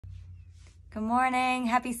Good morning.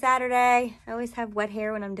 Happy Saturday. I always have wet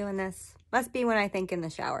hair when I'm doing this. Must be when I think in the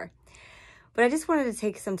shower. But I just wanted to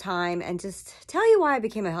take some time and just tell you why I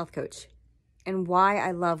became a health coach and why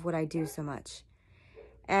I love what I do so much.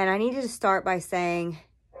 And I needed to start by saying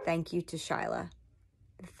thank you to Shyla.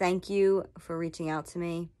 Thank you for reaching out to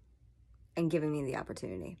me and giving me the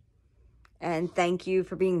opportunity. And thank you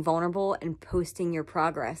for being vulnerable and posting your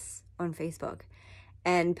progress on Facebook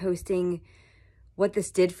and posting what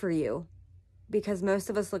this did for you. Because most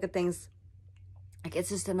of us look at things like it's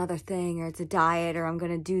just another thing, or it's a diet, or I'm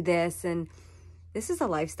going to do this. And this is a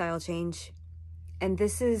lifestyle change. And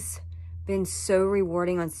this has been so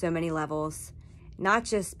rewarding on so many levels, not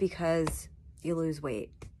just because you lose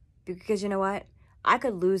weight. Because you know what? I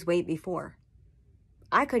could lose weight before.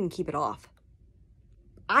 I couldn't keep it off.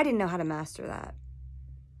 I didn't know how to master that.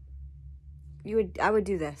 I would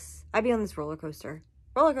do this. I'd be on this roller coaster.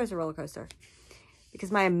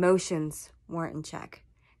 Because my emotions weren't in check.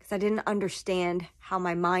 Because I didn't understand how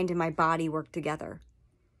my mind and my body worked together.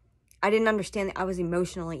 I didn't understand that I was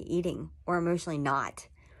emotionally eating or emotionally not.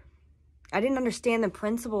 I didn't understand the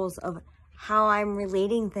principles of how I'm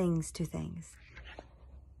relating things to things.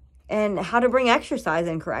 And how to bring exercise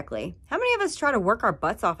in correctly. How many of us try to work our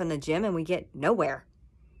butts off in the gym and we get nowhere?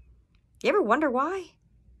 You ever wonder why?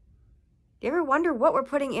 You ever wonder what we're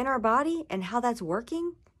putting in our body and how that's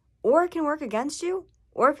working? Or it can work against you?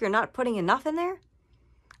 Or if you're not putting enough in there?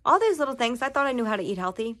 All those little things. I thought I knew how to eat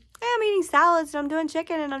healthy. Hey, I'm eating salads and I'm doing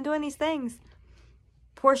chicken and I'm doing these things.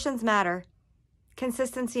 Portions matter.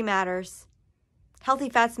 Consistency matters. Healthy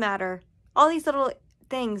fats matter. All these little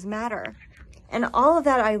things matter. And all of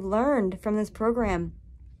that I learned from this program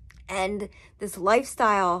and this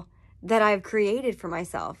lifestyle that I've created for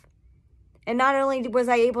myself. And not only was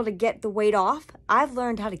I able to get the weight off, I've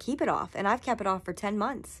learned how to keep it off. And I've kept it off for 10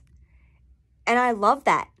 months. And I love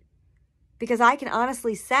that. Because I can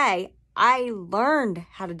honestly say, I learned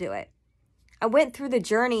how to do it. I went through the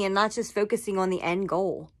journey and not just focusing on the end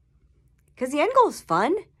goal. Because the end goal is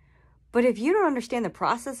fun. But if you don't understand the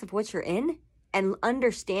process of what you're in, and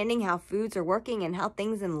understanding how foods are working and how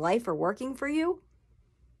things in life are working for you,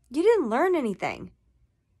 you didn't learn anything.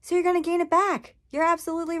 So you're going to gain it back. You're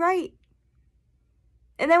absolutely right.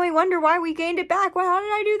 And then we wonder why we gained it back. Well, how did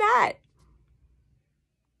I do that?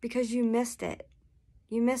 Because you missed it.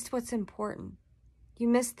 You missed what's important. You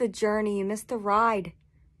missed the journey. You missed the ride.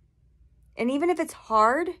 And even if it's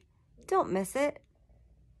hard, don't miss it.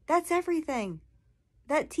 That's everything.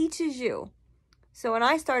 That teaches you. So when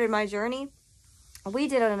I started my journey, we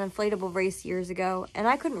did an inflatable race years ago, and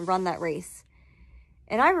I couldn't run that race.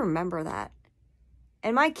 And I remember that.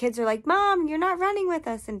 And my kids are like, Mom, you're not running with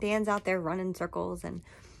us. And Dan's out there running circles, and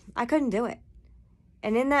I couldn't do it.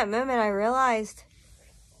 And in that moment, I realized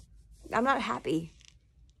I'm not happy.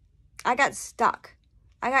 I got stuck.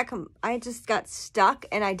 I just got stuck,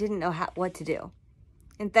 and I didn't know what to do.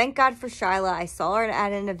 And thank God for Shyla. I saw her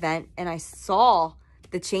at an event, and I saw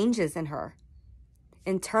the changes in her,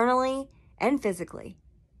 internally and physically.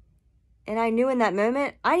 And I knew in that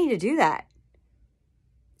moment, I need to do that.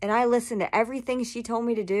 And I listened to everything she told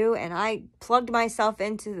me to do, and I plugged myself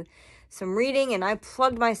into some reading, and I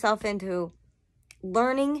plugged myself into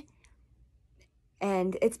learning.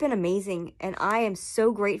 And it's been amazing, and I am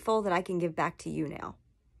so grateful that I can give back to you now.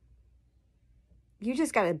 You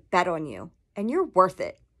just got to bet on you, and you're worth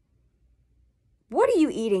it. What are you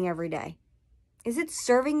eating every day? Is it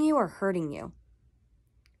serving you or hurting you?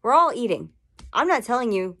 We're all eating. I'm not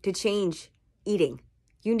telling you to change eating.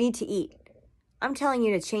 You need to eat. I'm telling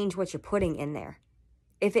you to change what you're putting in there,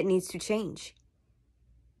 if it needs to change.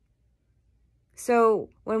 So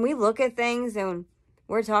when we look at things and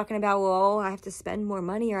we're talking about, well, I have to spend more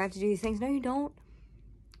money or I have to do these things. No, you don't.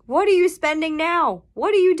 What are you spending now?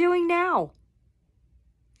 What are you doing now?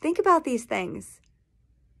 Think about these things.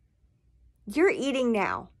 You're eating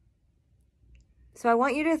now. So I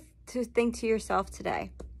want you to think to yourself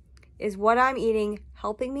today, is what I'm eating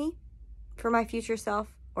helping me for my future self,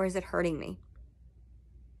 or is it hurting me?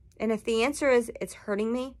 And if the answer is it's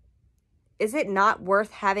hurting me, is it not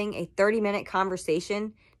worth having a 30-minute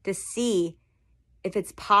conversation to see if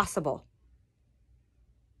it's possible?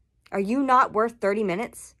 Are you not worth 30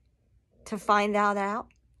 minutes to find that out?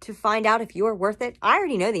 To find out if you're worth it? I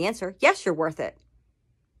already know the answer. Yes, you're worth it.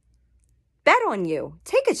 Bet on you.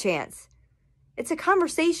 Take a chance. It's a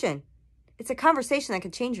conversation. It's a conversation that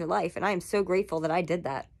could change your life. And I am so grateful that I did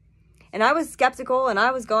that. And I was skeptical and I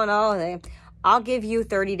was going, oh, I'll give you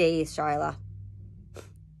 30 days, Shyla.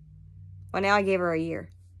 Well, now I gave her a year.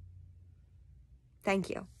 Thank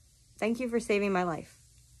you. Thank you for saving my life.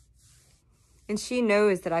 And she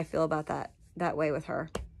knows that I feel about that way with her.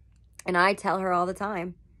 And I tell her all the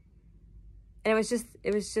time. And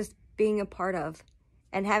it was just being a part of,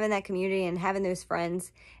 and having that community, and having those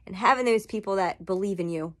friends, and having those people that believe in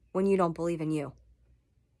you when you don't believe in you.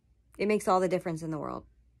 It makes all the difference in the world.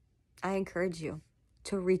 I encourage you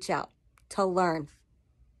to reach out, to learn.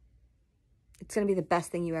 It's going to be the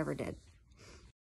best thing you ever did.